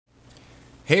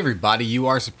Hey everybody, you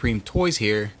are Supreme Toys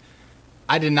here.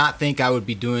 I did not think I would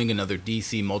be doing another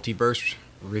DC Multiverse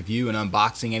review and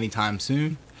unboxing anytime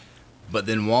soon, but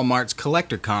then Walmart's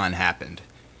Collector Con happened,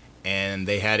 and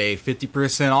they had a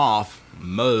 50% off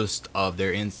most of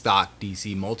their in-stock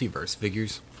DC Multiverse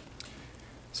figures.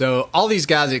 So all these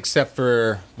guys except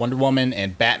for Wonder Woman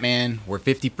and Batman were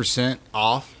 50%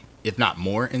 off, if not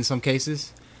more in some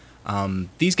cases.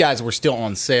 These guys were still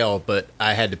on sale, but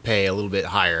I had to pay a little bit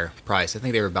higher price. I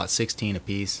think they were about $16 a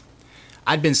piece.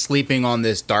 I'd been sleeping on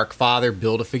this Darkfather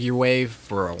Build-A-Figure wave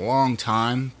for a long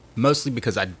time, mostly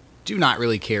because I do not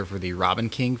really care for the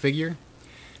Robinking figure.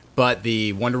 But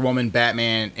the Wonder Woman,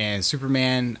 Batman, and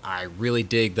Superman, I really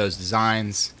dig those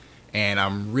designs, and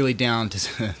I'm really down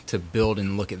to build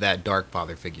and look at that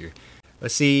Darkfather figure.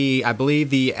 Let's see, I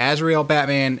believe the Azrael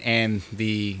Batman and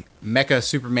the Mecha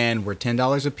Superman were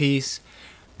 $10 a piece.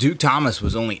 Duke Thomas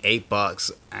was only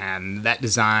 $8, and that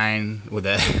design with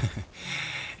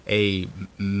a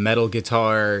metal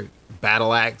guitar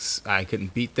battle axe, I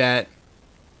couldn't beat that.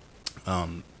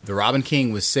 The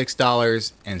Robinking was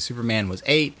 $6 and Superman was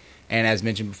 $8, and as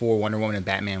mentioned before, Wonder Woman and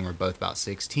Batman were both about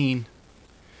 $16.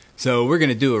 So we're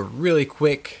gonna do a really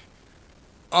quick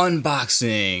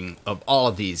unboxing of all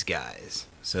of these guys.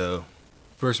 So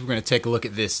first we're going to take a look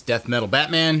at this Death Metal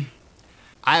Batman.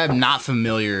 I am not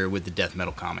familiar with the Death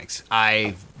Metal comics.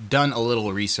 I've done a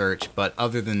little research, but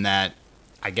other than that,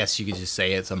 I guess you could just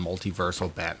say it's a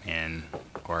multiversal Batman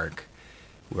arc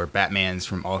where Batmans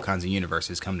from all kinds of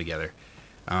universes come together.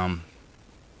 And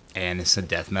it's a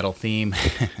death metal theme.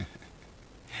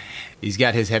 He's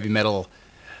got his heavy metal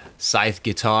scythe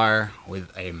guitar with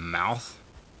a mouth.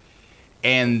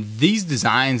 And these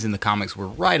designs in the comics were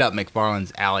right up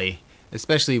McFarlane's alley,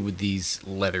 especially with these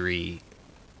leathery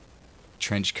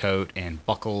trench coat and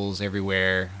buckles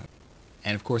everywhere.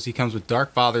 And of course he comes with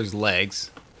Darkfather's legs.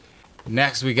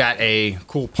 Next we got a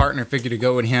cool partner figure to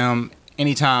go with him.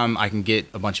 Anytime I can get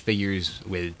a bunch of figures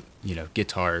with,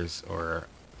 guitars or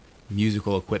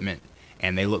musical equipment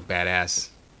and they look badass,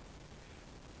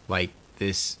 like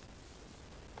this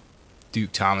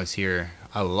Duke Thomas here.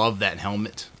 I love that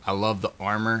helmet. I love the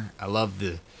armor.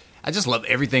 I just love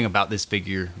everything about this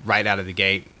figure right out of the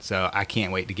gate. So I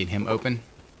can't wait to get him open.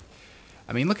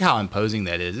 I mean, look how imposing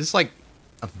that is. It's like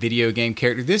a video game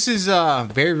character. This is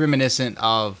very reminiscent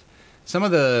of some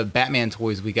of the Batman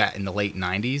toys we got in the late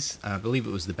 90s. I believe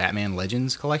it was the Batman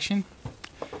Legends collection.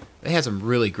 They had some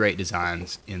really great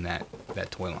designs in that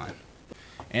toy line.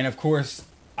 And of course,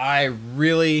 I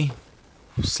really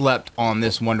slept on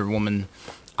this Wonder Woman.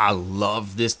 I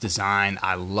love this design.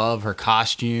 I love her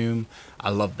costume. I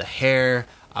love the hair.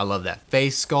 I love that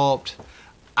face sculpt.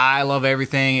 I love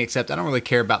everything except I don't really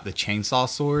care about the chainsaw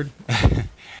sword.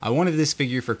 I wanted this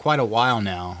figure for quite a while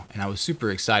now, and I was super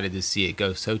excited to see it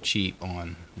go so cheap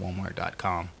on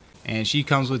Walmart.com. And she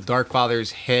comes with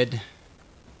Darkfather's head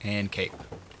and cape.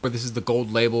 This is the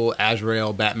gold label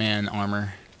Azrael Batman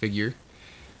armor figure.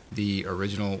 The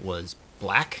original was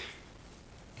black,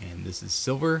 and this is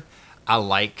silver. I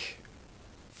like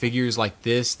figures like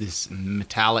this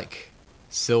metallic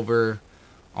silver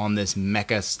on this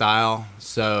mecha style.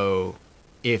 So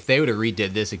if they would have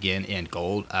redid this again in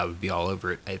gold, I would be all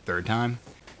over it a third time.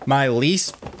 My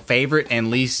least favorite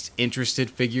and least interested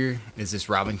figure is this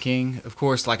Robinking. Of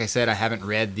course, like I said, I haven't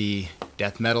read the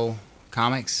Death Metal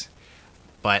comics,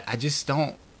 but I just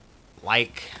don't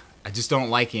like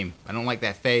him. I don't like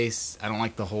that face. I don't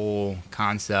like the whole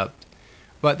concept.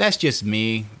 But that's just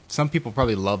me. Some people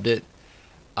probably loved it.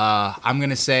 I'm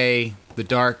going to say the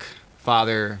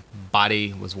Darkfather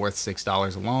body was worth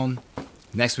 $6 alone.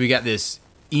 Next we got this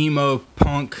emo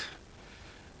punk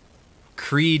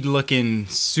Creed-looking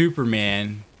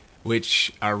Superman,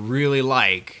 which I really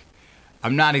like.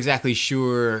 I'm not exactly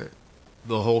sure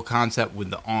the whole concept with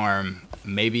the arm.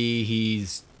 Maybe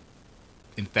he's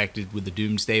infected with the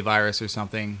Doomsday virus or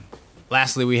something.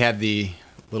 Lastly, we have the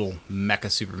little Mecha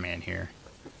Superman here.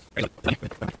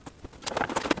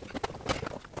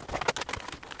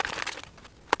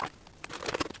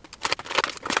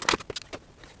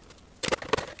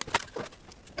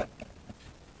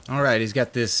 Alright, he's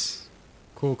got this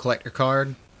cool collector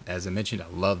card. As I mentioned, I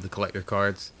love the collector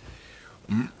cards.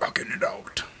 I'm rocking it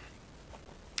out.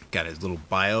 Got his little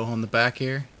bio on the back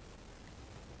here.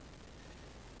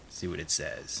 See what it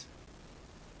says.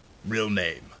 Real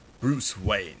name, Bruce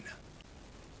Wayne.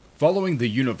 Following the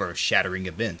universe-shattering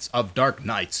events of Dark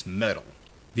Knight's Metal,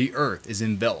 the Earth is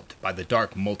enveloped by the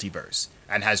Dark Multiverse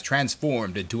and has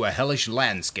transformed into a hellish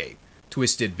landscape,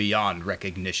 twisted beyond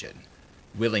recognition.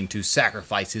 Willing to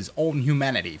sacrifice his own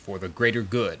humanity for the greater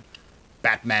good,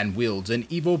 Batman wields an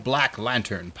evil Black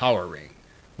Lantern power ring,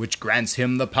 which grants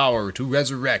him the power to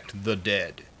resurrect the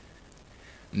dead.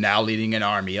 Now leading an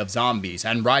army of zombies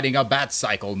and riding a bat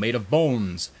cycle made of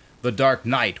bones, the Dark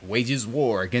Knight wages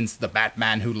war against the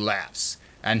Batman who laughs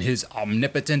and his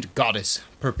omnipotent goddess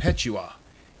Perpetua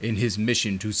in his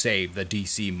mission to save the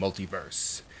DC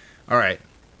Multiverse. Alright.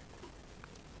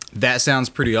 That sounds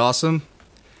pretty awesome.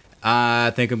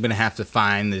 I think I'm going to have to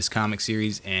find this comic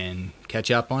series and catch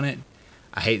up on it.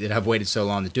 I hate that I've waited so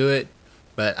long to do it,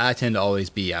 but I tend to always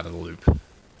be out of the loop.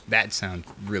 That sounds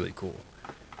really cool.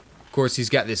 Of course, he's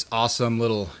got this awesome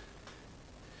little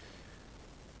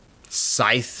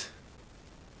scythe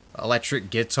electric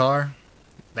guitar.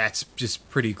 That's just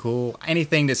pretty cool.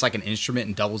 Anything that's like an instrument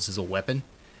and doubles as a weapon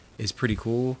is pretty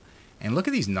cool. And look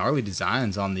at these gnarly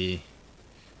designs on the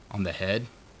head.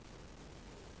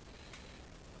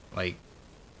 Like,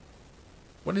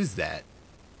 what is that?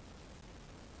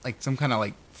 Like some kind of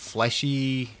like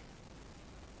fleshy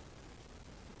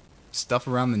stuff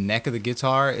around the neck of the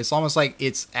guitar. It's almost like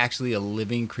it's actually a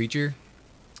living creature.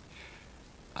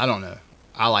 I don't know.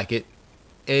 I like it.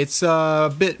 It's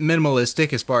a bit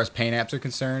minimalistic as far as paint apps are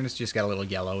concerned. It's just got a little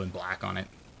yellow and black on it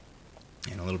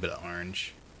and a little bit of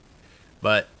orange,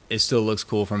 but it still looks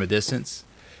cool from a distance.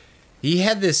 He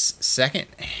had this second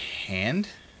hand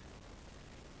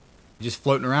just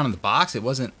floating around in the box. It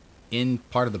wasn't in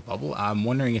part of the bubble. I'm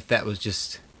wondering if that was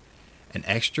just an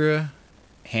extra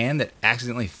hand that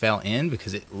accidentally fell in,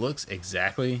 because it looks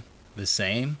exactly the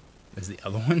same as the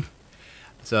other one.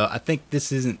 So I think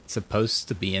this isn't supposed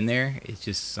to be in there. It's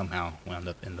just somehow wound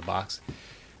up in the box.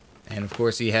 And of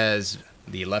course he has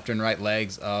the left and right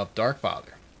legs of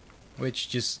Darkfather, which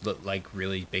just look like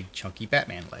really big chunky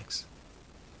Batman legs.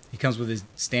 He comes with his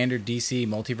standard DC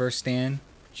Multiverse stand,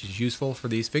 which is useful for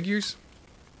these figures.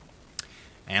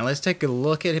 And let's take a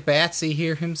look at Batsy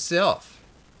here himself.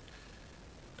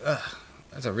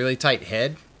 That's a really tight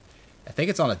head. I think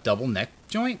it's on a double neck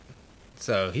joint.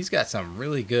 So he's got some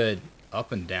really good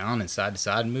up and down and side to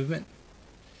side movement.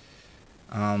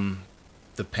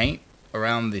 The paint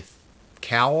around the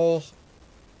cowl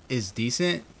is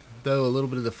decent, though a little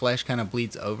bit of the flesh kind of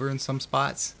bleeds over in some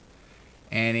spots.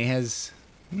 And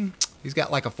he's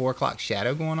got like a 4 o'clock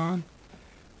shadow going on.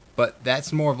 But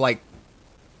that's more of like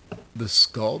the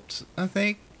sculpt, I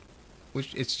think,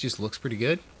 which it just looks pretty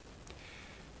good.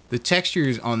 The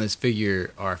textures on this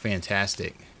figure are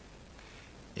fantastic.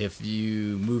 If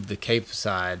you move the cape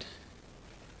aside,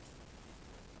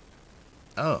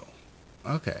 oh,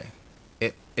 okay.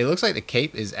 It looks like the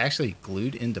cape is actually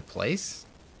glued into place,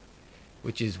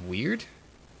 which is weird.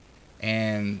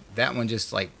 And that one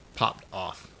just like popped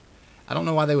off. I don't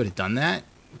know why they would have done that,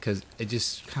 because it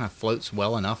just kind of floats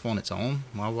well enough on its own.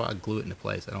 Why would I glue it into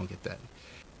place? I don't get that.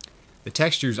 The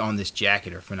textures on this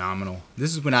jacket are phenomenal.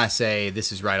 This is when I say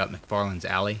this is right up McFarlane's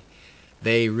alley.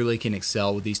 They really can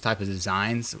excel with these type of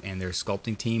designs, and their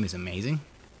sculpting team is amazing.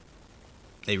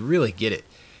 They really get it.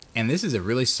 And this is a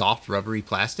really soft, rubbery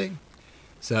plastic,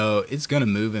 so it's going to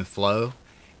move and flow.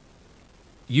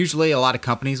 Usually a lot of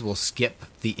companies will skip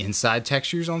the inside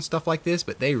textures on stuff like this,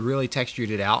 but they really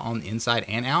textured it out on the inside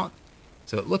and out.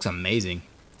 So it looks amazing.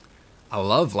 I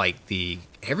love like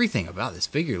everything about this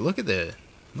figure. Look at the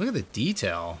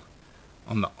detail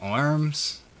on the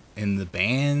arms and the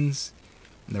bands,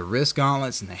 and the wrist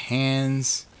gauntlets and the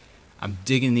hands. I'm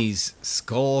digging these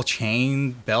skull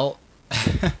chain belt,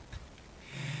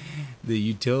 the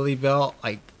utility belt.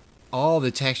 Like, all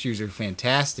the textures are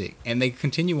fantastic, and they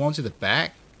continue on to the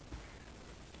back.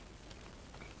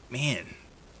 Man,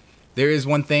 there is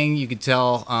one thing you could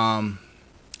tell.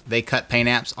 They cut paint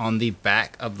apps on the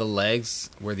back of the legs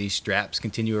where these straps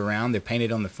continue around. They're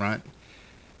painted on the front.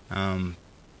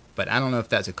 But I don't know if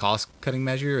that's a cost-cutting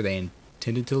measure or they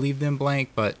intended to leave them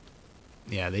blank. But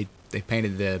yeah, they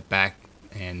painted the back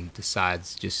and the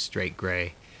sides just straight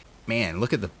gray. Man,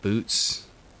 look at the boots.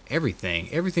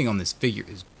 Everything on this figure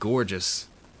is gorgeous.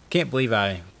 Can't believe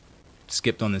I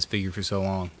skipped on this figure for so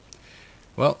long.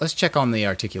 Well, let's check on the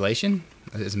articulation.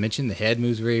 As mentioned, the head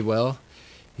moves very well.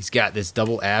 He's got this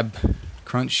double ab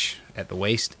crunch at the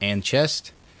waist and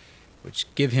chest, which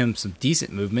give him some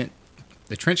decent movement.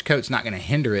 The trench coat's not going to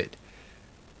hinder it,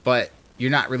 but you're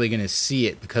not really going to see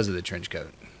it because of the trench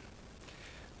coat.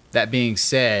 That being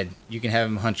said, you can have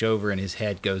him hunch over and his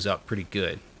head goes up pretty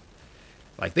good.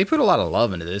 Like, they put a lot of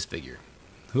love into this figure.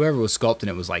 Whoever was sculpting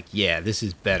it was like, yeah, this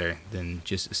is better than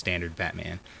just a standard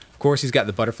Batman. Of course, he's got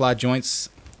the butterfly joints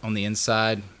on the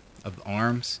inside of the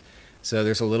arms. So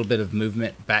there's a little bit of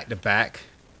movement back to back,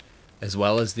 as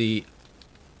well as the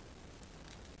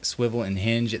swivel and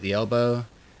hinge at the elbow,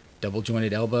 double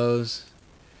jointed elbows,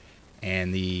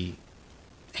 and the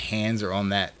hands are on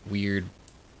that weird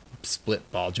split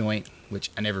ball joint,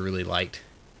 which I never really liked.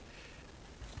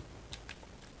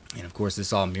 And of course,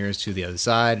 this all mirrors to the other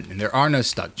side. And there are no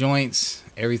stuck joints.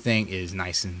 Everything is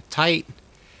nice and tight,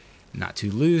 not too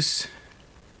loose.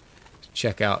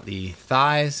 Check out the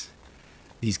thighs.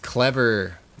 These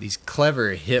clever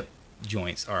hip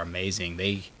joints are amazing.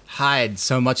 They hide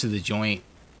so much of the joint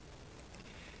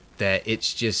that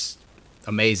it's just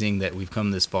amazing that we've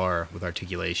come this far with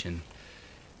articulation.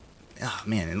 Oh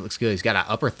man, it looks good. He's got an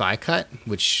upper thigh cut,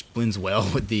 which blends well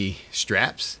with the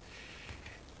straps.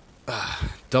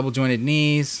 Double jointed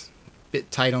knees,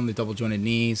 bit tight on the double jointed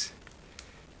knees,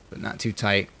 but not too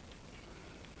tight.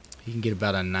 He can get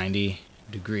about a 90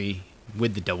 degree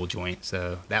with the double joint,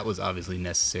 so that was obviously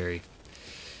necessary.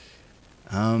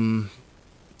 That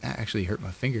actually hurt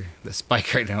my finger, the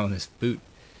spike right now on this boot.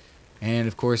 And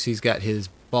of course, he's got his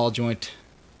ball joint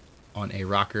on a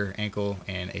rocker ankle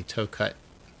and a toe cut.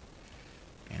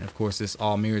 And of course, this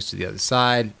all mirrors to the other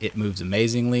side. It moves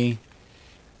amazingly.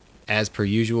 As per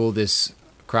usual, this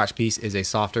crotch piece is a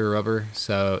softer rubber,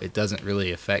 so it doesn't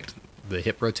really affect the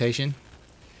hip rotation.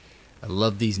 I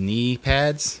love these knee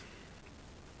pads.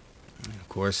 And of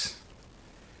course,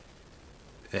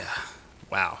 yeah,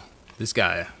 wow, this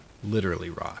guy literally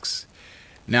rocks.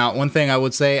 Now, one thing I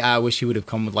would say, I wish he would have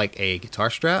come with like a guitar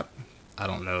strap. I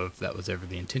don't know if that was ever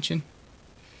the intention.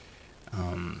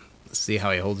 Let's see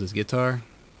how he holds his guitar.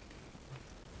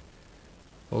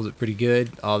 Holds it pretty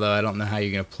good, although I don't know how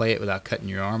you're going to play it without cutting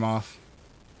your arm off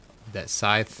with that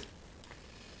scythe.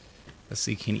 Let's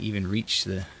see, can he even reach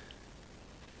the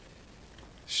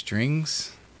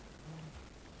strings?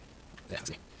 Yeah, let's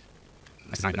see.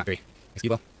 Nice design, but not very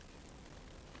executable.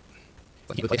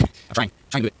 I'm trying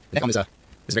to do it. The neck on this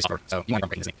is very soft, so you want to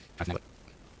break this thing. Try to nail it.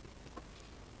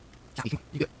 Yeah,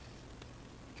 you good.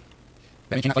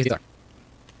 Batman cannot play his guitar.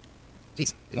 Jeez,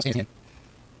 it won't stay in his hand.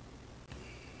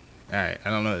 Alright, I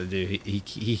don't know what to do.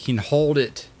 He can hold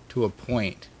it to a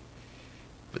point,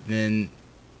 but then,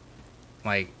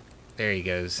 like, there he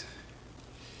goes.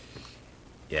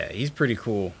 Yeah, he's pretty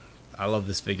cool. I love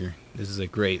this figure. This is a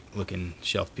great looking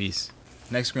shelf piece.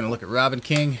 Next, we're going to look at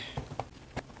Robinking.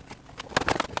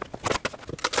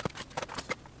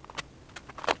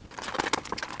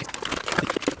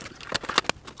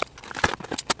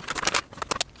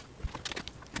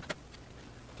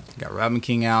 Got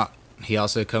Robinking out. He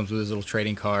also comes with his little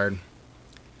trading card.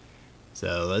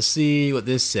 So let's see what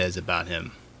this says about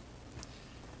him.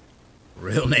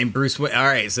 Real name Bruce Wayne.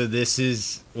 Alright, so this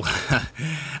is...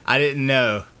 I didn't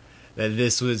know that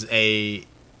this was a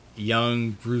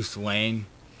young Bruce Wayne.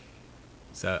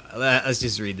 So let's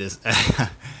just read this.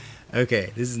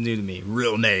 Okay, this is new to me.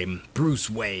 Real name Bruce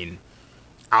Wayne.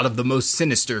 Out of the most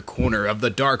sinister corner of the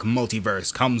dark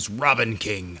multiverse comes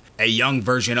Robinking, a young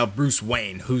version of Bruce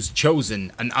Wayne who's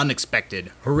chosen an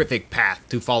unexpected, horrific path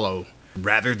to follow.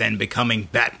 Rather than becoming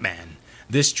Batman,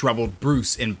 this troubled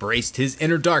Bruce embraced his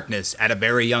inner darkness at a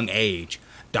very young age,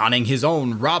 donning his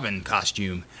own Robin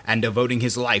costume and devoting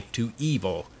his life to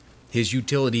evil. His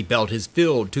utility belt is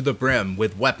filled to the brim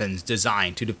with weapons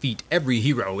designed to defeat every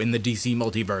hero in the DC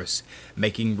Multiverse,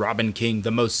 making Robinking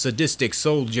the most sadistic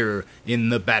soldier in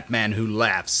the Batman Who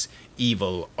Laughs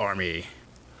evil army.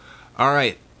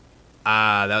 Alright,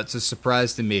 that's a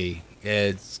surprise to me.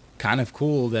 It's kind of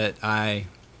cool that I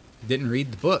didn't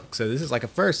read the book, so this is like a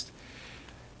first.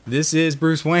 This is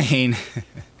Bruce Wayne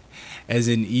as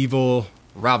an evil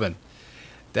Robin.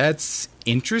 That's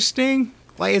interesting.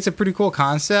 Like, it's a pretty cool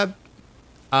concept.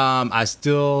 I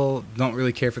still don't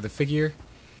really care for the figure.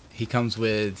 He comes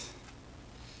with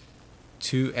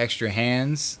 2 extra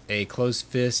hands, a closed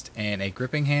fist and a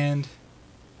gripping hand,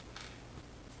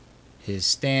 his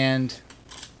stand,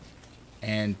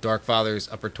 and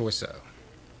Darkfather's upper torso.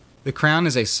 The crown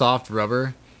is a soft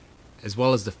rubber, as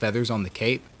well as the feathers on the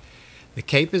cape. The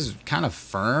cape is kind of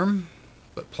firm,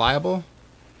 but pliable.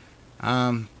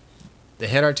 The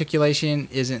head articulation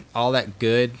isn't all that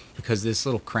good because this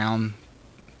little crown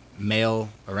mail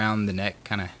around the neck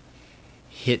kind of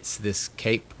hits this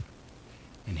cape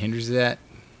and hinders that.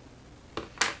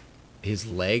 His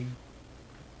leg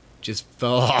just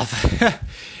fell off.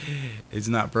 It's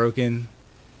not broken.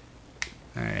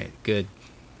 Alright, good.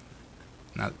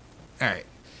 Not alright.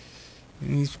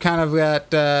 He's kind of got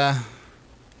the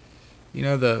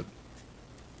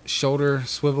shoulder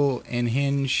swivel and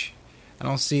hinge. I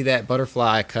don't see that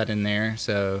butterfly cut in there,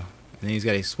 so and then he's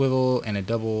got a swivel and a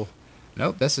double.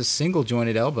 Nope, that's a single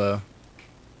jointed elbow.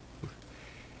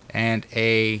 And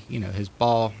his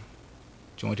ball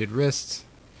jointed wrists.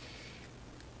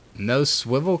 No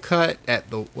swivel cut at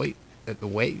the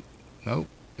waist. Nope,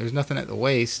 there's nothing at the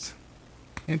waist.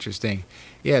 Interesting.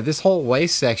 Yeah, this whole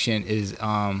waist section is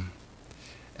a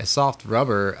soft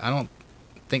rubber. I don't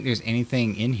think there's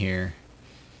anything in here.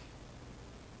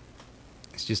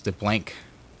 It's just a blank.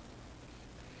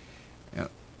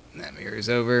 Yep, that mirrors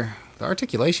over. The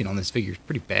articulation on this figure is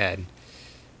pretty bad.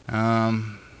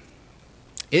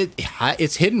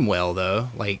 It's hidden well though.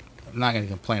 Like, I'm not gonna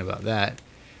complain about that.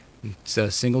 So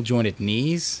single jointed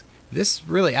knees. This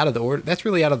really out of the order. That's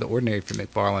really out of the ordinary for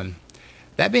McFarlane.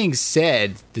 That being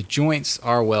said, the joints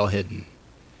are well hidden.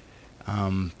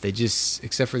 They just,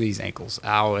 except for these ankles,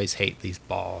 I always hate these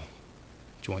ball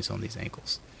joints on these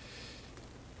ankles.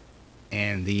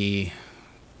 And the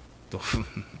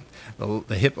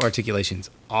hip articulation's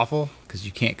awful because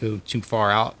you can't go too far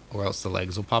out or else the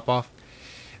legs will pop off.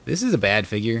 This is a bad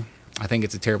figure. I think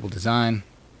it's a terrible design.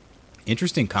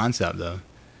 Interesting concept though,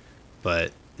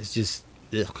 but it's just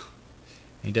ugh.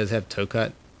 He does have toe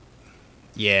cut.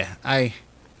 Yeah, I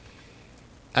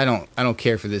don't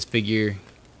care for this figure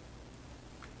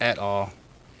at all.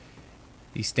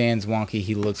 He stands wonky.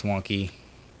 He looks wonky.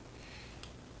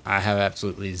 I have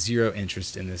absolutely zero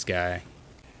interest in this guy.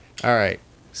 All right,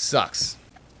 sucks.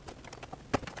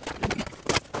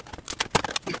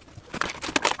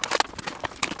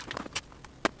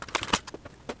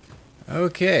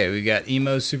 Okay, we got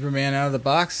Emo Superman out of the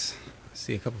box.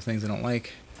 See a couple things I don't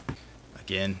like.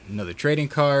 Again, another trading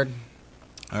card.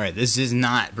 All right, this is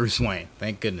not Bruce Wayne.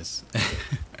 Thank goodness.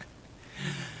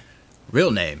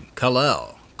 Real name,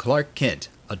 Kal-El. Clark Kent,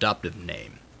 adoptive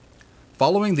name.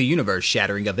 Following the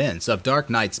universe-shattering events of Dark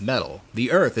Knight's Metal,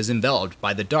 the Earth is enveloped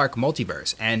by the Dark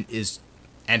Multiverse and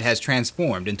has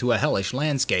transformed into a hellish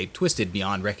landscape twisted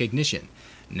beyond recognition.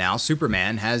 Now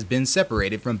Superman has been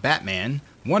separated from Batman,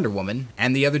 Wonder Woman,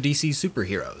 and the other DC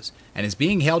superheroes, and is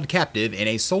being held captive in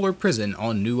a solar prison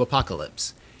on New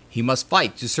Apokolips. He must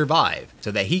fight to survive,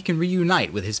 so that he can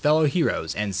reunite with his fellow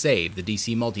heroes and save the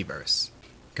DC Multiverse.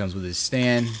 Comes with his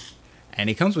stand, and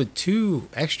he comes with 2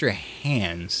 extra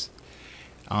hands.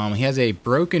 He has a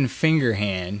broken finger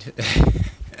hand.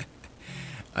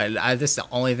 That's the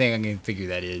only thing I can figure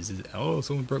that is, oh,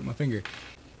 someone broke my finger.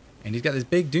 And he's got this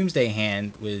big Doomsday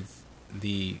hand with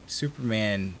the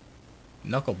Superman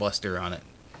knuckle buster on it.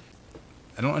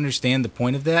 I don't understand the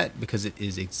point of that because it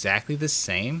is exactly the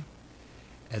same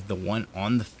as the one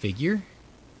on the figure.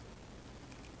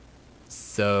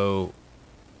 So,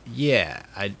 yeah,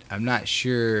 I'm not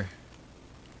sure.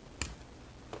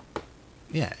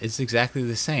 Yeah, it's exactly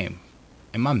the same.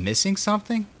 Am I missing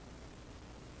something?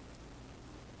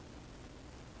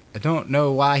 I don't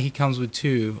know why he comes with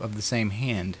 2 of the same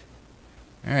hand.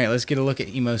 Alright, let's get a look at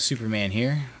Emo Superman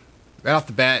here. Right off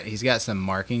the bat, he's got some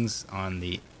markings on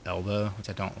the elbow, which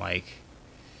I don't like.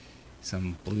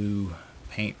 Some blue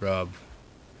paint rub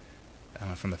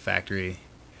from the factory.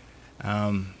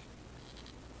 The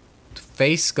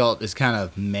face sculpt is kind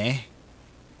of meh.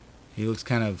 He looks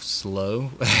kind of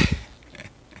slow.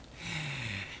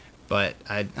 But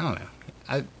I don't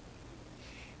know.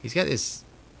 He's got this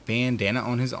bandana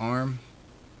on his arm,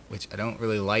 which I don't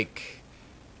really like.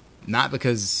 Not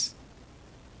because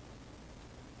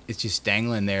it's just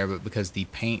dangling there, but because the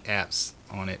paint apps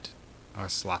on it are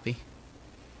sloppy.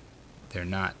 They're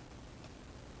not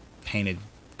painted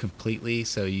completely,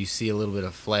 so you see a little bit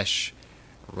of flesh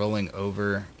rolling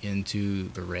over into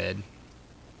the red.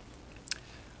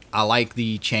 I like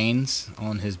the chains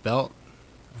on his belt.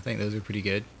 I think those are pretty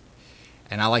good.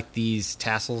 And I like these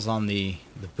tassels on the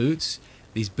boots.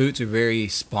 These boots are very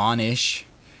Spawn-ish.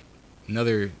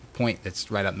 Another point that's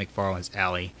right up McFarlane's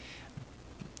alley.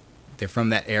 They're from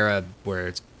that era where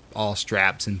it's all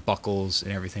straps and buckles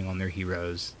and everything on their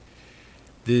heroes.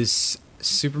 This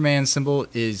Superman symbol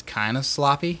is kind of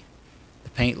sloppy. The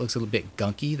paint looks a little bit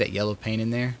gunky, that yellow paint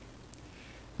in there.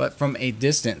 But from a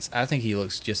distance, I think he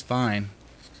looks just fine.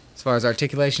 As far as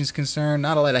articulation is concerned,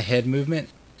 not a lot of head movement.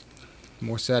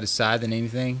 More side to side than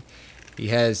anything. He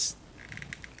has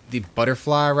the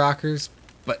butterfly rockers,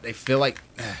 but they feel like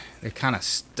they're kind of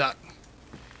stuck.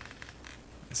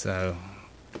 So,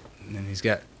 and then he's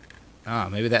got,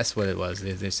 maybe that's what it was.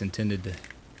 They just intended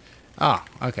to,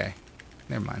 okay.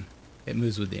 Never mind. It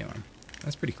moves with the arm.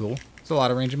 That's pretty cool. It's a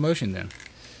lot of range of motion then.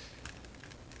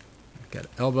 Got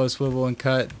elbow swivel and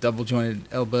cut, double jointed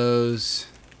elbows,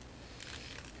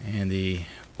 and the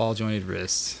ball jointed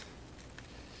wrists.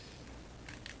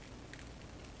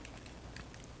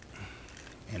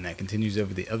 And that continues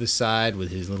over the other side with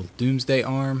his little Doomsday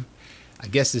arm. I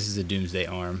guess this is a Doomsday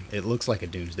arm. It looks like a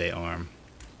Doomsday arm.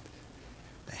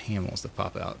 The hand wants to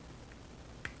pop out.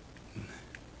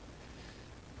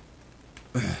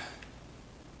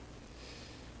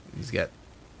 He's got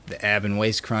the ab and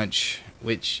waist crunch,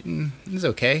 which is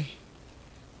okay.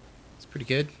 pretty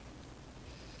good.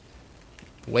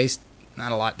 Waist,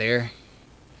 not a lot there.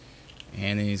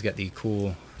 And then he's got the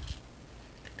cool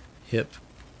hip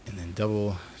and then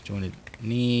double jointed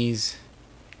knees.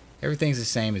 Everything's the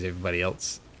same as everybody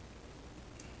else.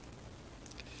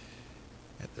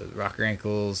 Got the rocker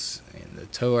ankles and the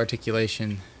toe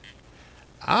articulation.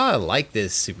 I like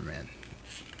this Superman.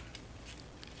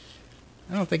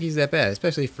 I don't think he's that bad,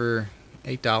 especially for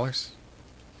 $8.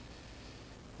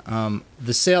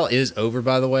 The sale is over,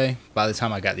 by the way. By the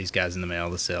time I got these guys in the mail,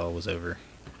 the sale was over.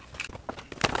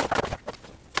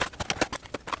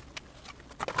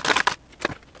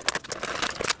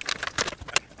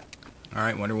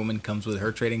 Alright, Wonder Woman comes with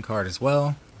her trading card as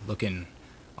well. Looking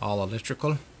all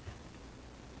electrical.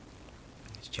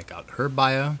 Let's check out her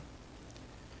bio.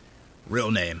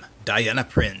 Real name, Diana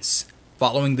Prince.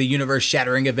 Following the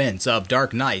universe-shattering events of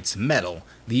Dark Knight's Metal,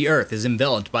 the Earth is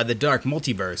enveloped by the Dark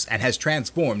Multiverse and has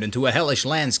transformed into a hellish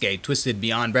landscape twisted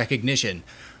beyond recognition.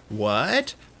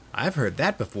 What? I've heard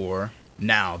that before.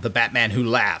 Now, the Batman who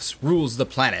laughs rules the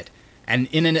planet, and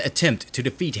in an attempt to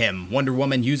defeat him, Wonder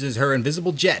Woman uses her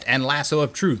invisible jet and lasso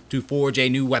of truth to forge a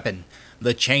new weapon,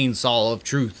 the Chainsaw of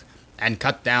Truth, and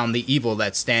cut down the evil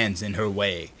that stands in her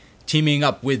way. Teaming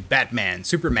up with Batman,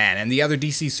 Superman, and the other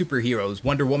DC superheroes,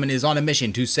 Wonder Woman is on a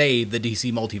mission to save the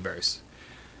DC Multiverse.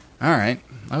 Alright,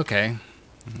 okay.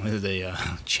 The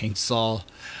Chainsaw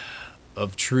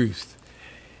of Truth.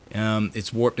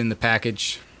 It's warped in the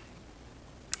package,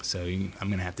 so I'm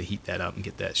going to have to heat that up and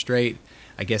get that straight.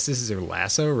 I guess this is her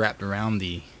lasso wrapped around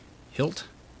the hilt.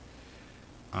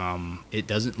 It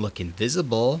doesn't look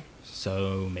invisible,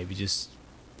 so maybe just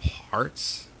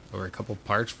parts or a couple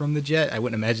parts from the jet. I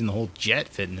wouldn't imagine the whole jet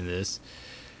fit into this.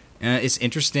 It's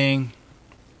interesting.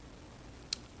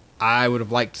 I would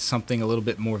have liked something a little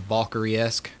bit more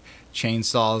Valkyrie-esque.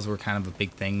 Chainsaws were kind of a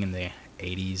big thing in the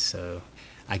 80s, so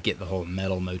I get the whole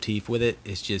metal motif with it.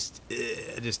 It's just,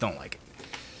 I just don't like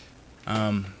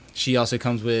it. She also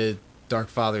comes with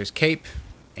Darkfather's cape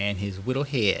and his whittle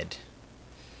head.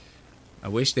 I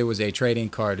wish there was a trading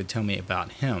card to tell me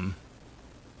about him.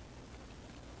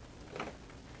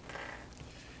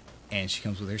 And she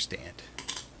comes with her stand.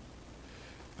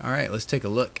 Alright, let's take a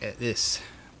look at this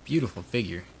beautiful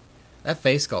figure. That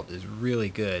face sculpt is really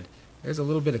good. There's a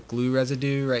little bit of glue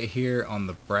residue right here on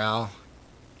the brow.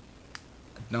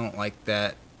 I don't like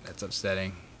that. That's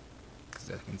upsetting because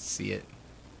I can see it.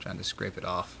 I'm trying to scrape it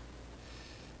off.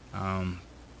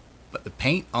 But the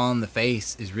paint on the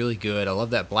face is really good. I love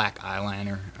that black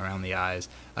eyeliner around the eyes.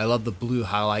 I love the blue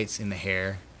highlights in the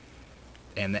hair.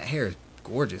 And that hair is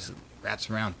gorgeous. It wraps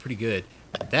around pretty good.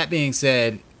 That being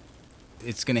said,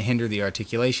 it's going to hinder the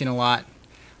articulation a lot.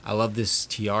 I love this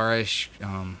tiara-ish,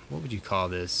 what would you call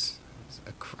this?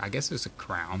 I guess it's a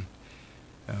crown.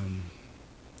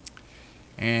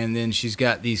 And then she's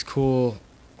got these cool,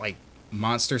 like,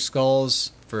 monster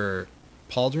skulls for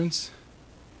pauldrons.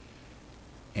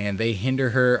 And they hinder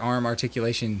her arm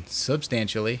articulation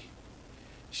substantially.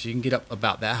 She can get up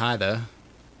about that high, though.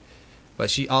 But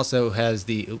she also has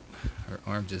the... Oop, her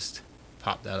arm just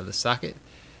popped out of the socket.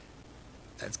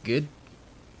 That's good.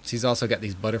 She's also got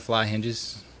these butterfly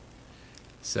hinges.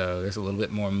 So there's a little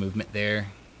bit more movement there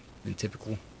than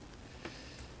typical.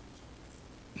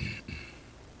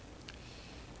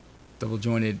 Double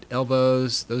jointed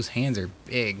elbows. Those hands are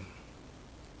big.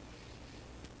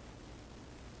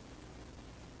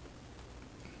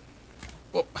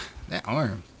 Whoa, that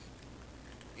arm.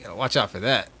 You gotta watch out for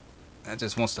that. That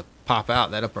just wants to pop out.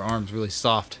 That upper arm's really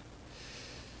soft.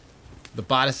 The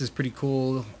bodice is pretty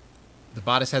cool. The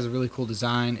bodice has a really cool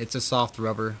design. It's a soft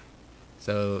rubber,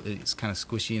 so it's kind of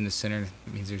squishy in the center.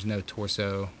 It means there's no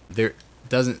torso. There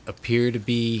doesn't appear to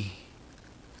be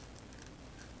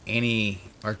any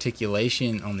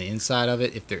articulation on the inside of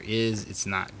it. If there is, it's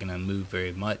not gonna move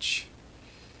very much.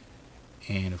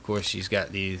 And of course, she's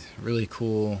got these really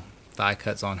cool thigh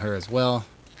cuts on her as well.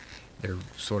 They're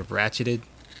sort of ratcheted.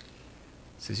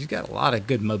 So she's got a lot of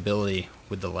good mobility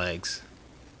with the legs.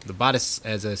 The bodice,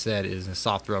 as I said, is a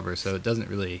soft rubber, so it doesn't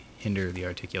really hinder the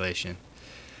articulation.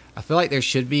 I feel like there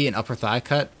should be an upper thigh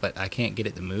cut, but I can't get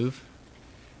it to move.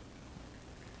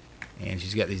 And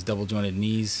she's got these double jointed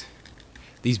knees.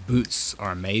 These boots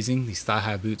are amazing. These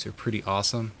thigh-high boots are pretty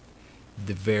awesome.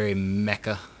 They're very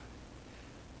mecha.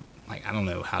 Like, I don't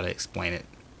know how to explain it.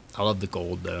 I love the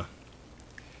gold, though.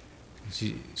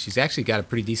 She's actually got a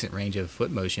pretty decent range of foot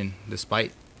motion,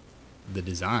 despite the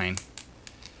design.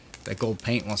 That gold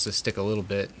paint wants to stick a little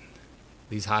bit.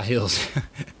 These high heels.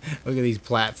 Look at these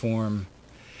platform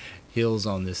heels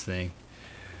on this thing.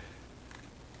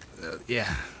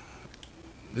 Yeah.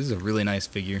 This is a really nice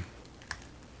figure.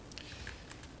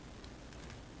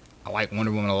 I like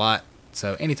Wonder Woman a lot.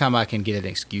 So anytime I can get an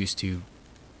excuse to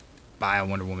buy a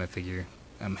Wonder Woman figure,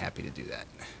 I'm happy to do that.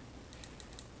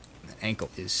 The ankle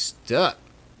is stuck.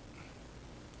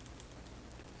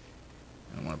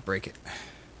 I don't want to break it.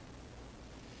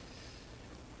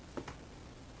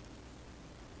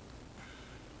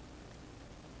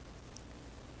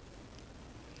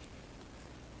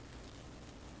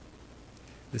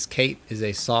 This cape is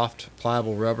a soft,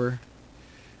 pliable rubber,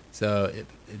 so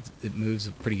it moves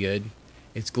pretty good.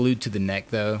 It's glued to the neck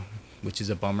though, which is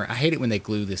a bummer. I hate it when they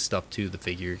glue this stuff to the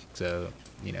figure, so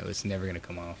you know it's never gonna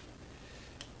come off.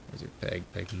 There's her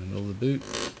pegged in the middle of the boot.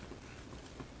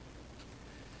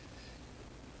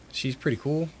 She's pretty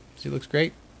cool. She looks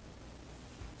great.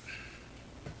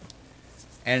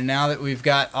 And now that we've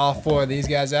got all 4 of these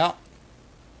guys out,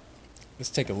 let's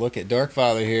take a look at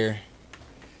Darkfather here.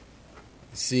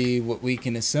 See what we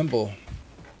can assemble.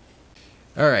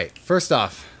 Alright, first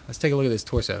off, let's take a look at this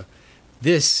torso.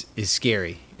 This is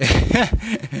scary.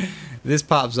 This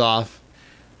pops off.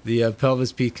 The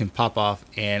pelvis piece can pop off,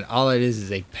 and all it is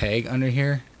a peg under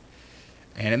here.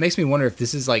 And it makes me wonder if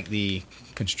this is like the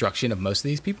construction of most of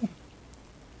these people.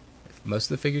 If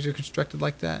most of the figures are constructed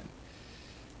like that.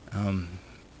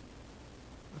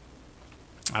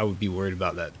 I would be worried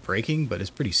about that breaking, but it's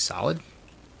pretty solid.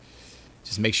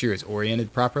 Just make sure it's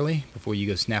oriented properly before you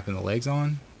go snapping the legs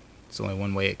on. It's only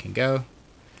one way it can go.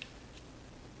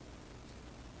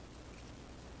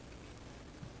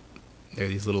 There are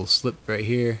these little slip right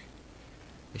here.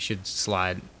 They should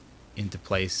slide into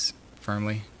place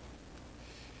firmly.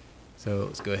 So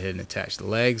let's go ahead and attach the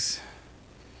legs.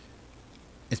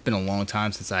 It's been a long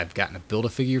time since I've gotten to build a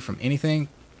figure from anything.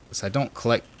 So I don't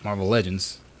collect Marvel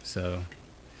Legends. So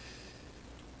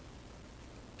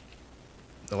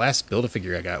the last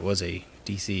Build-A-Figure I got was a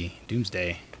DC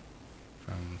Doomsday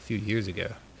from a few years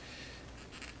ago.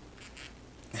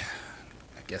 I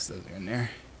guess those are in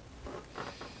there.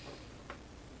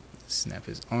 Snap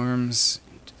his arms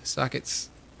into the sockets.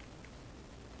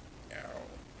 Ow.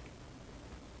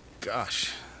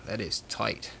 Gosh, that is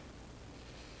tight.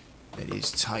 That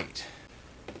is tight.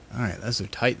 Alright, those are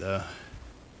tight though.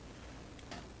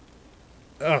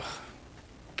 Oh,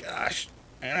 gosh.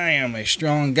 And I am a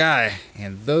strong guy,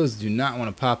 and those do not want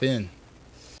to pop in.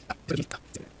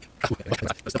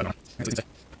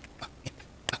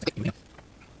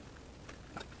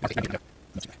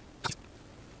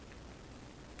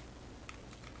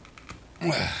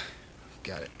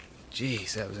 Got it.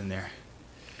 Jeez, that was in there.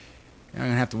 Now I'm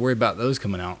going to have to worry about those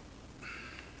coming out.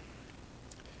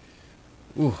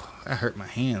 Ooh, that hurt my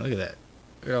hand. Look at that.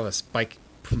 Look at all the spike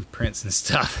prints and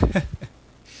stuff.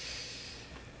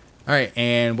 Alright,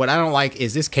 and what I don't like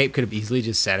is this cape could have easily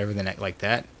just sat over the neck like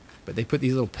that, but they put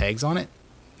these little pegs on it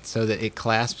so that it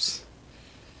clasps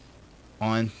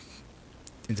on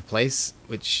into place,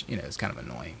 which, you know, is kind of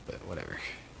annoying, but whatever.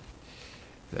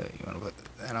 So you want to put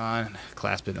that on,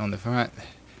 clasp it on the front,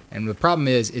 and the problem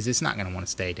is it's not going to want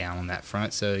to stay down on that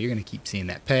front, so you're going to keep seeing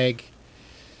that peg.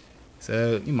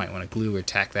 So you might want to glue or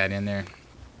tack that in there.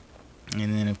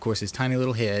 And then, of course, his tiny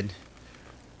little head.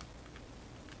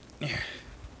 There.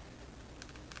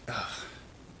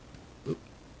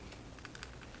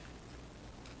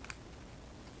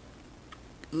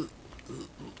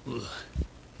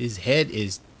 His head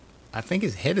is, I think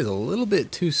his head is a little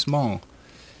bit too small.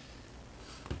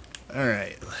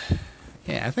 Alright.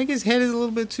 Yeah, I think his head is a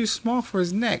little bit too small for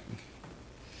his neck.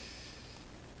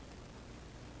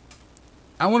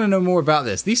 I want to know more about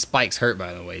this. These spikes hurt,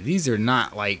 by the way. These are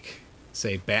not like,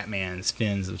 say, Batman's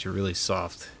fins, which are really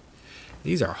soft.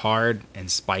 These are hard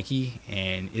and spiky,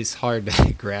 and it's hard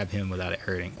to grab him without it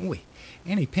hurting. Oh,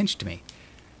 and he pinched me.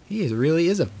 He really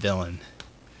is a villain.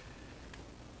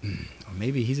 Or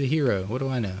maybe he's a hero. What do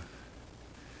I know?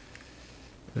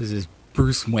 This is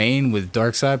Bruce Wayne with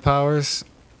Darkseid powers.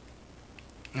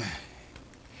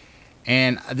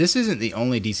 And this isn't the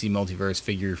only DC Multiverse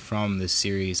figure from this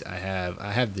series I have.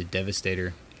 I have the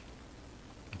Devastator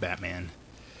Batman,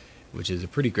 which is a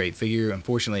pretty great figure.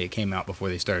 Unfortunately, it came out before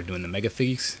they started doing the Mega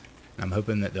Figs. I'm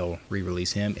hoping that they'll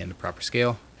re-release him in the proper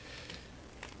scale.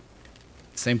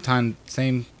 Same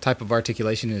type of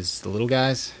articulation as the little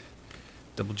guys.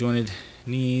 Double jointed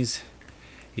knees.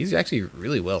 He's actually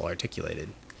really well articulated.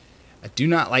 I do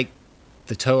not like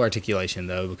the toe articulation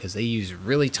though, because they use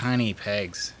really tiny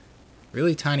pegs.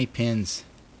 Really tiny pins.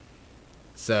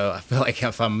 So I feel like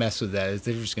if I mess with that,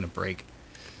 they're just going to break.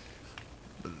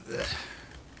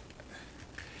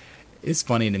 It's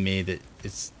funny to me that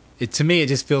to me it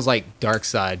just feels like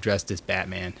Darkseid dressed as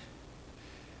Batman.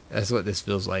 That's what this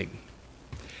feels like.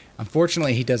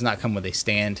 Unfortunately, he does not come with a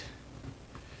stand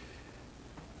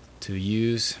to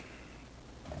use.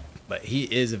 But he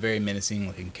is a very menacing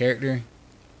looking character.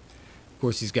 Of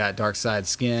course, he's got dark side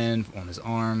skin on his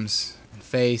arms and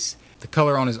face. The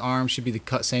color on his arms should be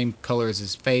the same color as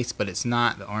his face, but it's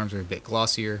not. The arms are a bit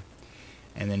glossier.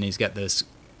 And then he's got this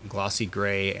glossy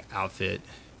gray outfit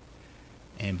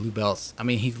and blue belts. I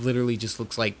mean, he literally just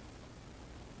looks like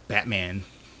Batman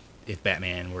if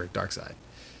Batman were Darkseid,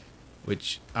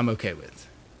 which I'm okay with.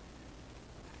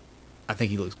 I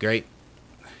think he looks great.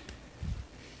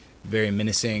 Very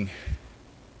menacing.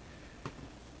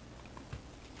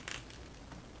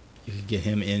 You could get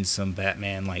him in some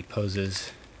Batman-like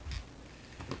poses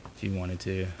if you wanted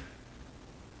to.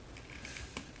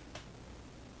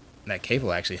 That cape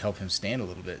will actually help him stand a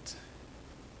little bit.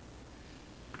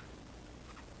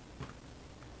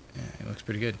 Yeah, it looks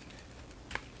pretty good.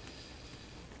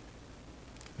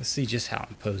 Let's see just how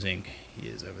imposing he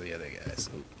is over the other guys.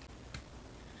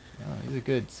 Oh, he's a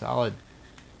good solid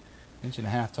 1.5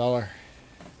 inches taller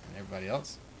than everybody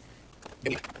else.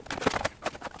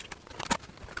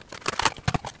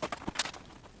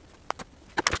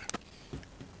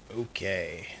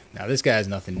 Okay, now this guy is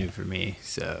nothing new for me,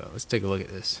 so let's take a look at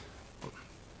this.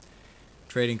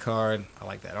 Trading card, I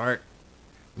like that art.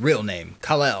 Real name,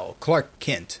 Kal-El Clark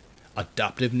Kent.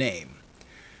 Adoptive name.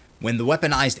 When the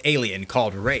weaponized alien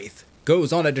called Wraith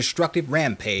goes on a destructive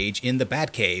rampage in the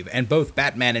Batcave and both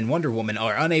Batman and Wonder Woman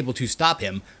are unable to stop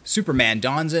him, Superman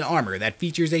dons an armor that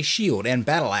features a shield and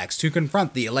battle axe to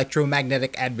confront the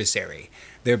electromagnetic adversary.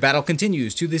 Their battle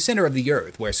continues to the center of the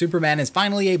Earth, where Superman is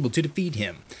finally able to defeat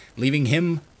him, leaving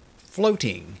him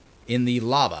floating in the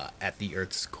lava at the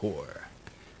Earth's core.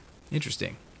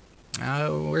 Interesting.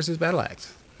 Where's his battle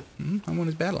axe? I want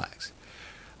his battle axe.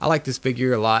 I like this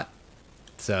figure a lot,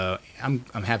 so I'm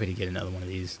happy to get another one of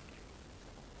these.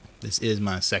 This is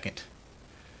my second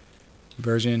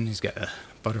version. He's got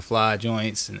butterfly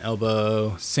joints, an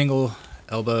elbow, single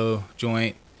elbow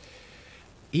joint.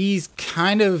 He's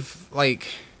kind of like,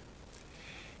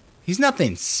 he's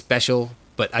nothing special,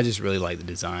 but I just really like the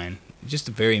design. Just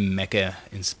a very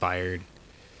mecha-inspired,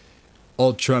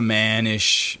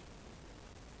 Ultraman-ish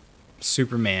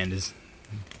Superman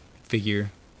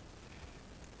figure.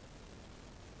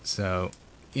 So,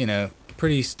 you know,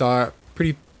 pretty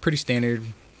standard,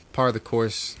 par of the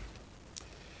course.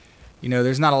 You know,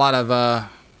 there's not a lot of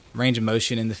range of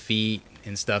motion in the feet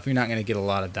and stuff. You're not going to get a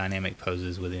lot of dynamic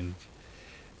poses with him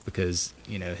because,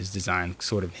 you know, his design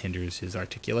sort of hinders his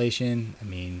articulation. I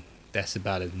mean, that's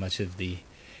about as much of the...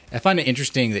 I find it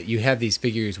interesting that you have these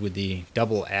figures with the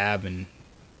double ab and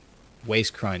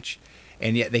waist crunch,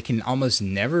 and yet they can almost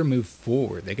never move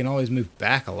forward. They can always move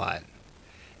back a lot.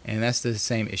 And that's the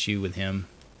same issue with him.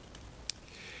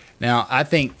 Now, I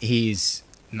think he's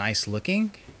nice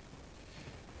looking.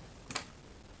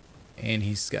 And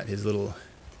he's got his little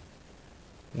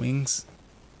wings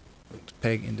to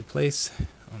peg into place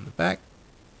on the back.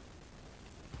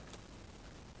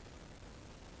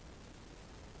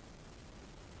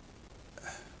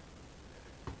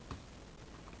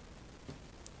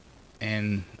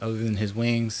 And other than his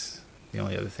wings, the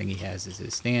only other thing he has is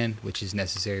his stand, which is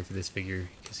necessary for this figure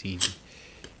because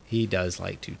he does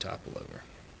like to topple over.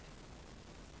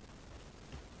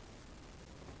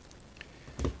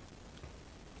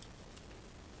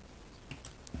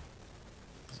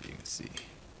 As you can see,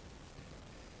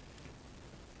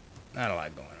 not a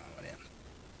lot going on with him.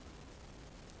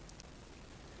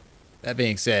 That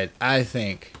being said, I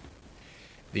think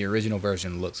the original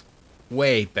version looks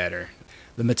way better.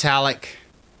 The metallic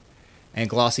and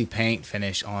glossy paint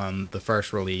finish on the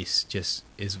first release just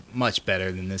is much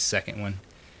better than this second one.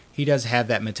 He does have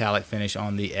that metallic finish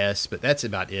on the S, but that's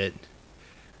about it.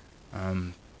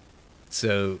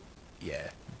 So, yeah.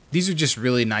 These are just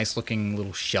really nice looking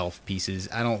little shelf pieces.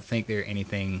 I don't think they're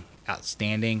anything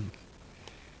outstanding,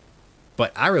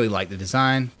 but I really like the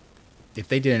design. If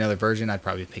they did another version, I'd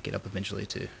probably pick it up eventually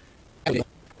too.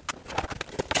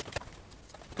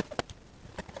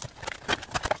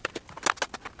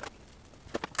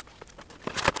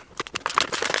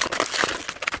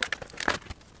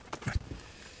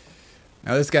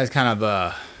 Now this guy's kind of,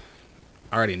 I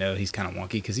already know he's kind of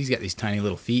wonky because he's got these tiny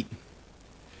little feet.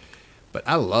 But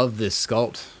I love this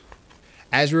sculpt.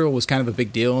 Azrael was kind of a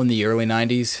big deal in the early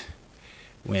 90s.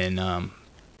 When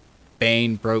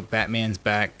Bane broke Batman's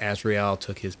back, Azrael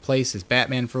took his place as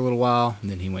Batman for a little while, and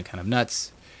then he went kind of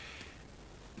nuts.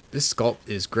 This sculpt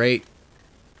is great.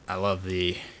 I love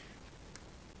the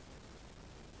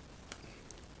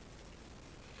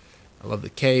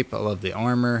cape. I love the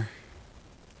armor.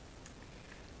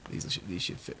 These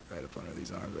should fit right up under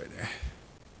these arms right there.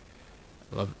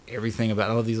 I love everything about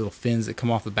it. I love these little fins that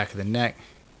come off the back of the neck.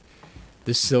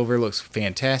 This silver looks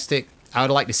fantastic. I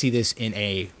would like to see this in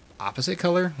a opposite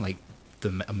color, like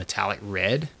a metallic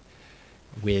red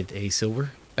with a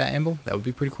silver bat emblem. That would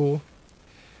be pretty cool.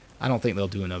 I don't think they'll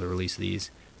do another release of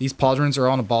these. These pauldrons are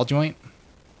on a ball joint,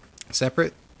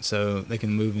 separate, so they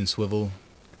can move and swivel.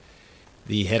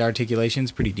 The head articulation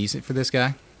is pretty decent for this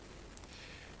guy.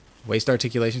 Waist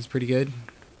articulation is pretty good.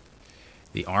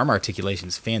 The arm articulation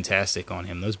is fantastic on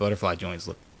him. Those butterfly joints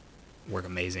work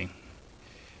amazing.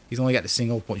 He's only got the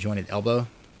single jointed elbow,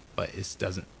 but it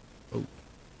doesn't. Oh,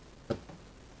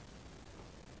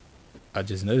 I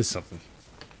just noticed something.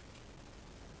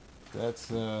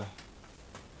 That's oh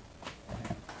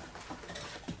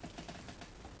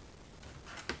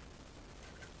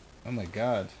my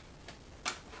god.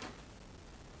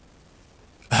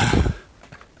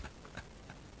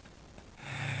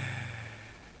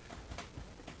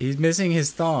 He's missing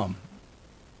his thumb.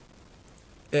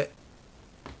 I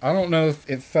don't know if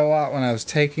it fell out when I was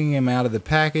taking him out of the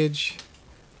package.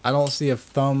 I don't see a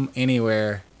thumb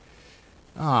anywhere.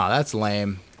 Ah, that's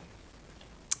lame.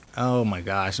 Oh my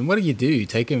gosh. And what do? You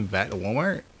take him back to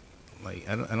Walmart? Like,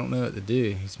 I don't know what to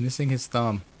do. He's missing his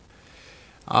thumb.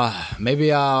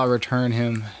 Maybe I'll return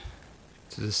him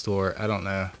to the store. I don't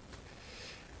know.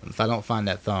 If I don't find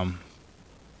that thumb,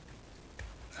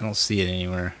 I don't see it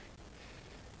anywhere.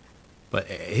 But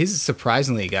he's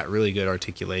surprisingly got really good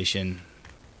articulation,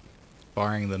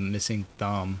 barring the missing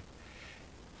thumb.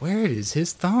 Where is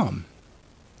his thumb?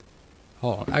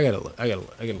 Hold on, I gotta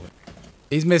look.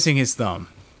 He's missing his thumb.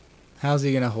 How's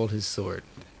he gonna hold his sword?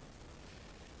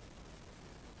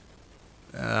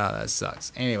 Ah, that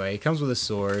sucks. Anyway, he comes with a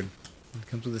sword. He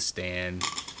comes with a stand.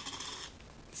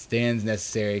 Stand's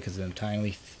necessary because of them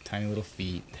tiny little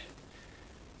feet.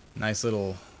 Nice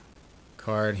little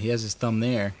card. He has his thumb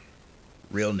there.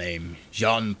 Real name,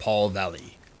 Jean-Paul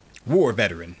Valley. War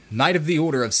veteran, Knight of the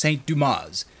Order of Saint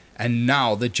Dumas, and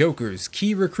now the Joker's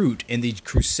key recruit in the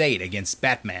crusade against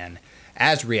Batman.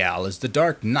 Azrael is the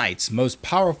Dark Knight's most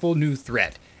powerful new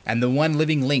threat, and the one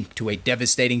living link to a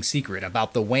devastating secret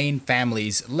about the Wayne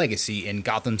family's legacy in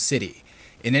Gotham City.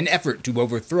 In an effort to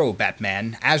overthrow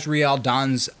Batman, Azrael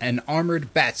dons an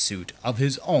armored batsuit of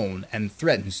his own and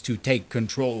threatens to take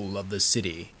control of the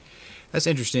city. That's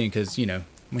interesting because, you know,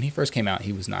 when he first came out,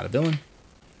 he was not a villain.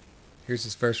 Here's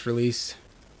his first release.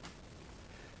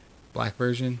 Black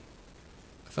version.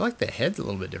 I feel like the head's a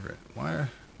little bit different. Why?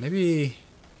 Maybe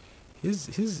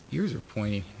his ears are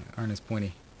pointy, aren't as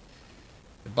pointy.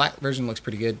 The black version looks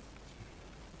pretty good.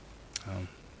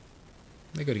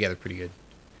 They go together pretty good.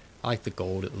 I like the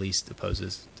gold at least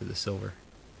opposes to the silver.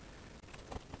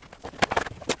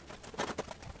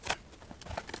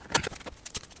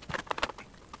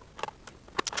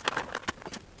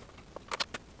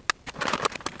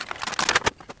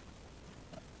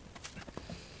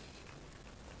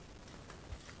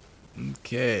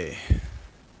 Okay.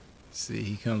 See,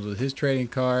 he comes with his trading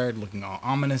card, looking all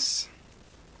ominous.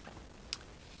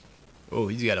 Oh,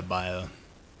 he's got a bio.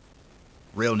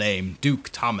 Real name, Duke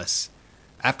Thomas.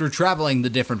 After traveling the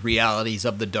different realities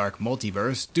of the Dark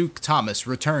Multiverse, Duke Thomas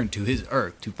returned to his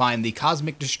Earth to find the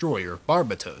cosmic destroyer,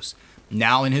 Barbatos,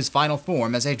 now in his final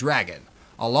form as a dragon,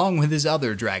 along with his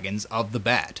other dragons of the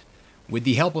Bat. With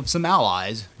the help of some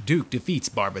allies, Duke defeats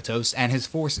Barbatos and his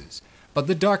forces, but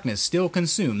the darkness still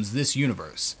consumes this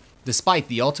universe. Despite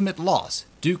the ultimate loss,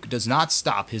 Duke does not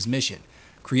stop his mission.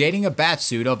 Creating a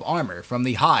batsuit of armor from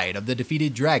the hide of the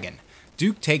defeated dragon,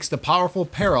 Duke takes the powerful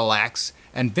parallax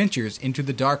and ventures into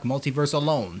the Dark Multiverse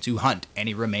alone to hunt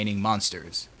any remaining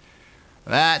monsters.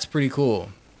 That's pretty cool.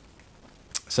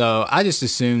 So I just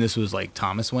assumed this was like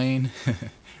Thomas Wayne,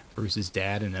 Bruce's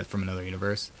dad, and from another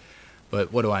universe.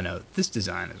 But what do I know? This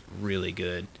design is really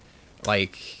good.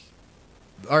 Like,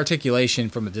 articulation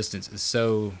from a distance is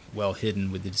so well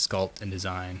hidden with the sculpt and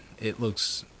design. It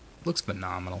looks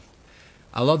phenomenal.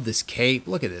 I love this cape.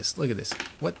 Look at this. Look at this.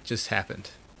 What just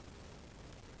happened?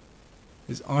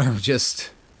 His arm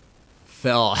just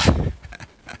fell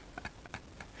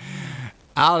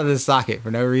out of the socket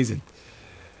for no reason.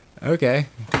 Okay.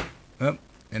 Oh,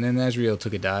 and then Azrael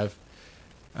took a dive.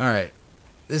 Alright.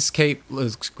 This cape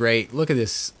looks great. Look at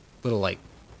this little like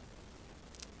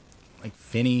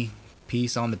finny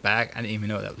piece on the back. I didn't even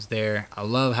know that was there. I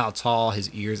love how tall his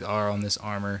ears are on this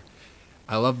armor.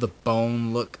 I love the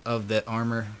bone look of the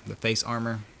armor, the face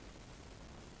armor.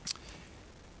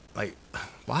 Like,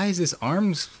 why is his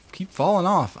arms keep falling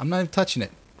off? I'm not even touching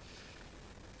it.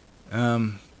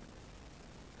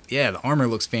 Yeah, the armor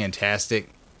looks fantastic.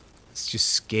 It's just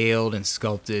scaled and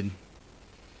sculpted.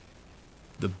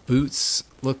 The boots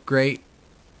look great.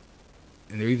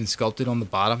 And they're even sculpted on the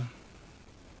bottom.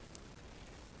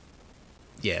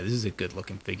 Yeah, this is a good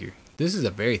looking figure. This is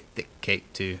a very thick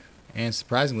cape too, and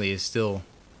surprisingly is still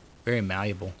very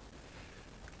malleable.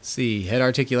 Let's see, head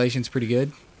articulation's pretty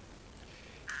good.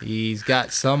 He's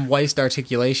got some waist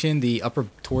articulation. The upper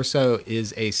torso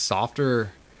is a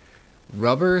softer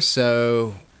rubber,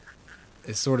 so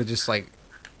it's sort of just like,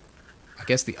 I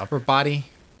guess, the upper body.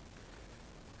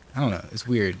 I don't know. It's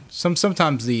weird.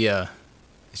 Sometimes it's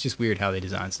just weird how they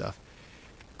design stuff.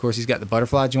 Of course, he's got the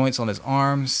butterfly joints on his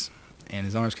arms, and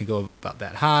his arms can go about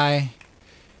that high.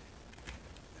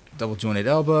 Double jointed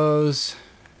elbows.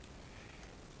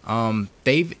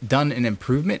 They've done an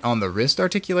improvement on the wrist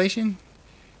articulation.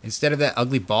 Instead of that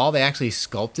ugly ball, they actually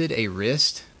sculpted a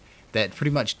wrist that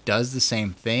pretty much does the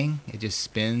same thing. It just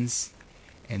spins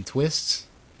and twists,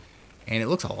 and it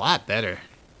looks a lot better.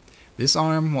 This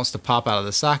arm wants to pop out of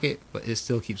the socket, but it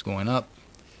still keeps going up.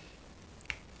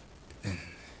 I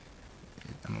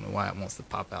don't know why it wants to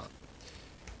pop out.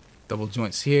 Double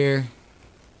joints here.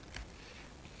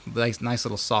 Nice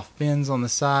little soft fins on the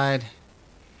side.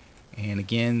 And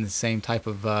again, the same type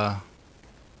of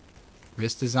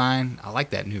wrist design. I like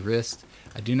that new wrist.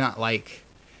 I do not like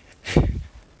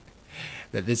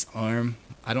that this arm,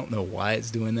 I don't know why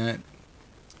it's doing that.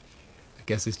 I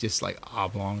guess it's just like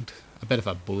oblonged. I bet if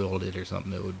I boiled it or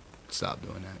something, it would stop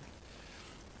doing that.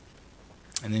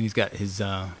 And then he's got his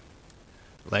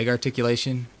leg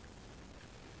articulation.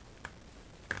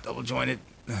 Double jointed.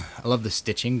 I love the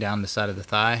stitching down the side of the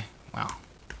thigh. Wow.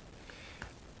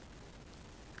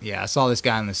 Yeah, I saw this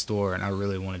guy in the store and I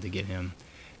really wanted to get him.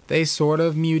 They sort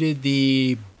of muted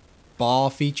the ball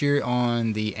feature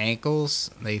on the ankles.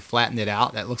 They flattened it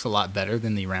out. That looks a lot better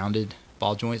than the rounded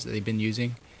ball joints that they've been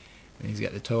using. And he's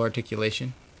got the toe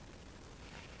articulation.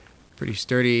 Pretty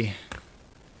sturdy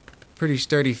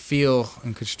feel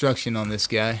and construction on this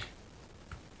guy.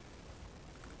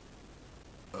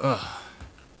 Ugh.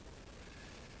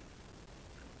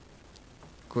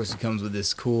 Of course, it comes with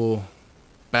this cool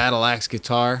battle axe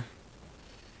guitar,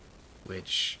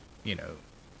 which, you know,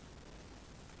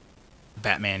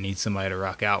 Batman needs somebody to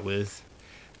rock out with.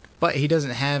 But he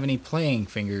doesn't have any playing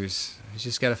fingers. He's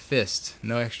just got a fist,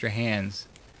 no extra hands.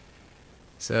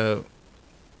 So,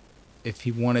 if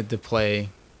he wanted to play,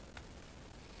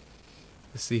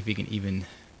 let's see if he can even,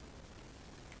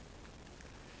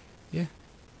 yeah.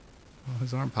 Well,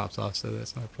 his arm pops off, so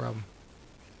that's not a problem.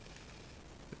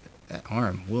 That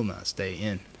arm will not stay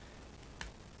in.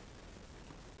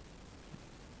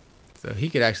 So he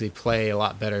could actually play a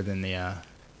lot better than the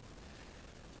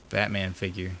Batman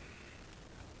figure.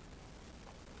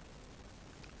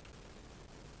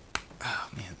 Oh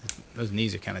man, those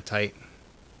knees are kind of tight.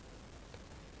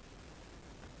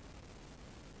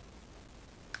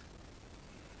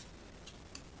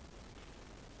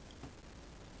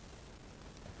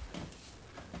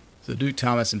 So Duke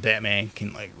Thomas and Batman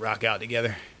can like rock out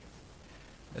together.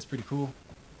 That's pretty cool.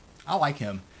 I like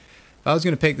him. If I was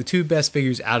going to pick, the two best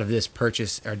figures out of this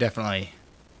purchase are definitely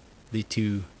the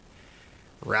two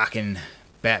rocking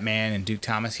Batman and Duke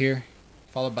Thomas here,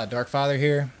 followed by Darkfather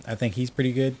here. I think he's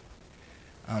pretty good.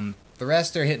 The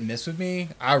rest are hit and miss with me.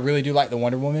 I really do like the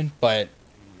Wonder Woman, but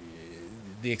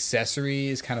the accessory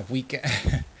is kind of weak.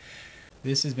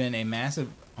 This has been a massive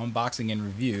unboxing and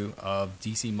review of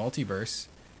DC Multiverse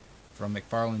from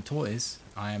McFarlane Toys.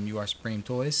 I am UR Supreme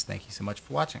Toys. Thank you so much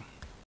for watching.